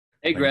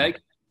Hey Right now. Greg,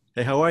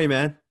 Hey, how are you,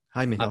 man?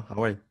 Hi, I'm Michael.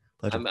 How are you?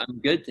 Pleasure. I'm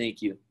good,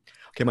 thank you.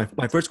 Okay,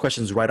 my first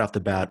question is right off the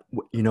bat.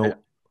 Right.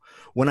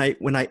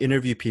 When I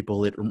interview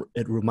people, it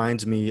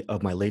reminds me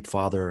of my late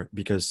father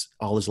because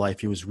all his life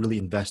he was really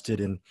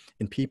invested in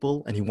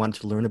people and he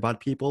wanted to learn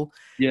about people.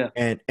 Yeah.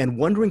 And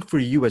wondering for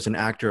you as an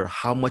actor,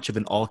 how much of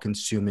an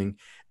all-consuming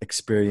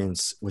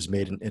experience was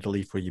made in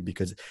Italy for you?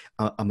 Because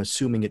I'm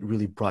assuming it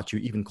really brought you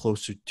even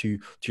closer to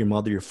your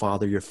mother, your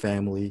father, your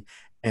family,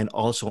 and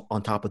also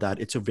on top of that,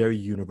 it's a very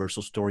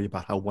universal story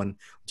about how one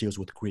deals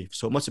with grief.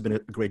 So it must have been a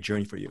great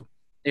journey for you.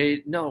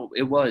 No,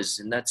 it was,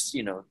 and that's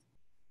to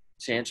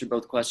answer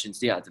both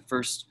questions. Yeah, the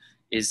first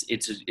is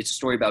it's a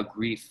story about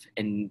grief,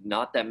 and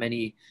not that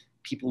many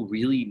people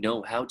really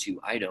know how to.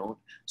 I don't.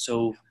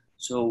 So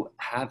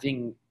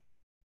having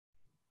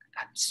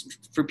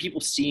for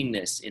people seeing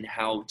this and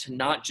how to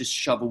not just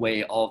shove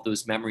away all of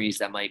those memories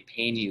that might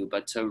pain you,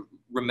 but to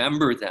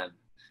remember them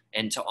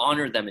and to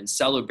honor them and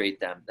celebrate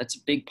them. That's a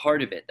big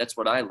part of it. That's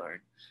what I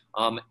learned.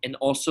 And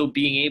also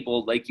being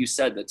able, like you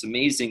said, that's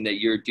amazing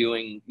that you're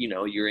doing,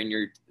 you're in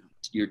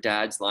your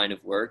dad's line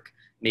of work,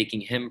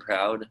 making him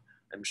proud,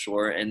 I'm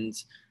sure. And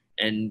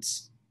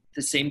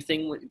the same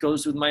thing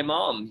goes with my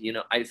mom.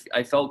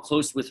 I felt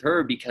close with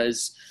her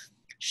because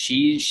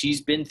she's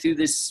been through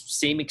this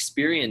same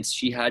experience.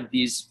 She had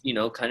these,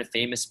 kind of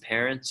famous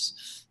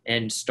parents,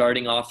 and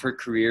starting off her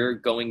career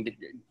going to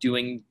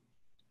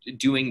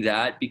doing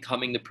that,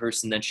 becoming the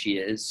person that she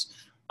is.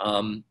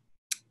 Um,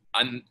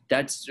 I'm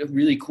That's a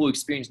really cool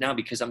experience now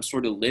because I'm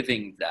sort of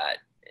living that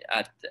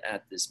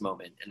at this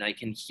moment, and I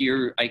can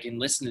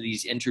listen to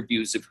these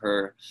interviews of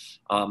her,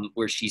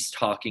 where she's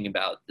talking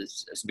about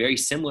this very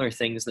similar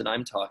things that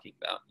I'm talking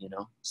about.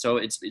 So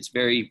it's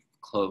very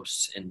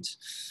close and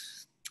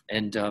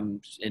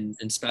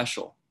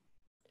special.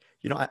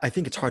 I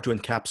think it's hard to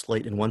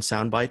encapsulate in one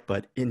soundbite,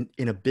 but in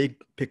a big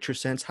picture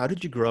sense, how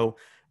did you grow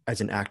as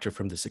an actor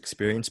from this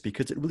experience?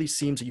 Because it really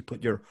seems that you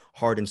put your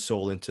heart and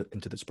soul into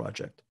this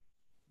project.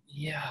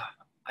 Yeah,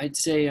 I'd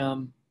say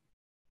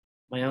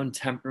my own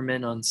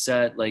temperament on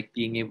set, like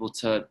being able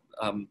to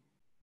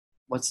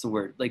what's the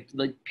word, like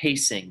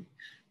pacing,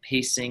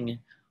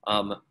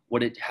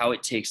 what it how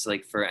it takes,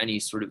 like, for any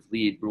sort of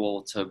lead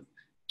role to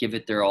give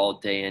it their all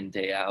day in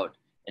day out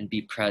and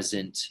be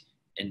present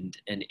and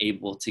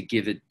able to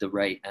give it the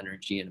right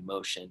energy and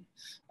emotion,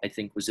 I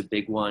think was a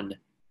big one.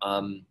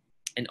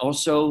 And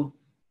also,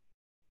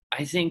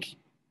 I think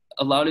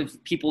a lot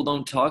of people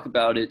don't talk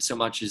about it so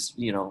much as,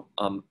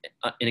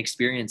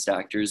 inexperienced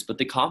actors, but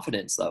the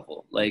confidence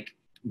level, like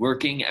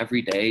working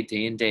every day,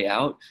 day in, day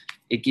out,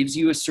 it gives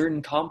you a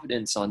certain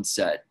confidence on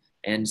set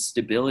and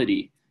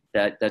stability.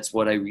 That's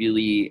what I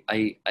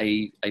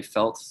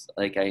felt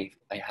like I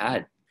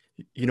had.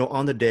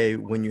 On the day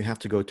when you have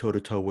to go toe to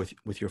toe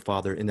with your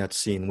father in that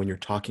scene, when you're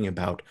talking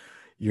about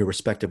your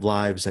respective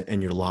lives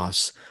and your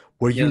loss,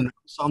 were you Yeah.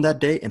 nervous on that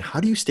day? And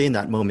how do you stay in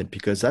that moment?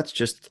 Because that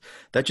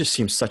just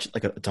seems such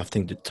like a tough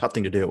thing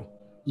to do.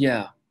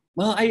 Yeah.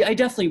 Well, I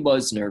definitely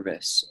was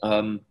nervous.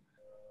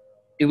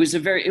 It was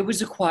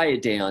a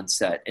quiet day on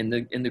set, and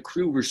the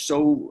crew were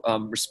so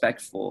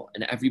respectful,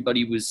 and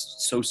everybody was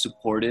so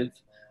supportive.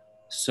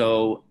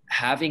 So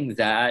having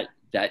that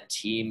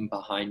team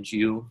behind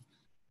you,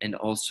 and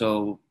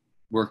also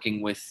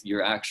working with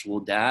your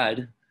actual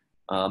dad,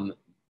 um,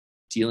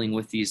 dealing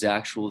with these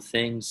actual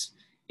things,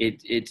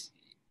 it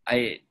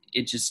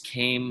just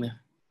came,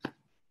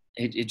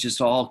 it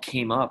just all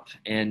came up,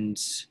 and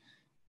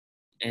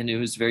it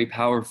was very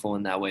powerful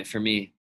in that way for me.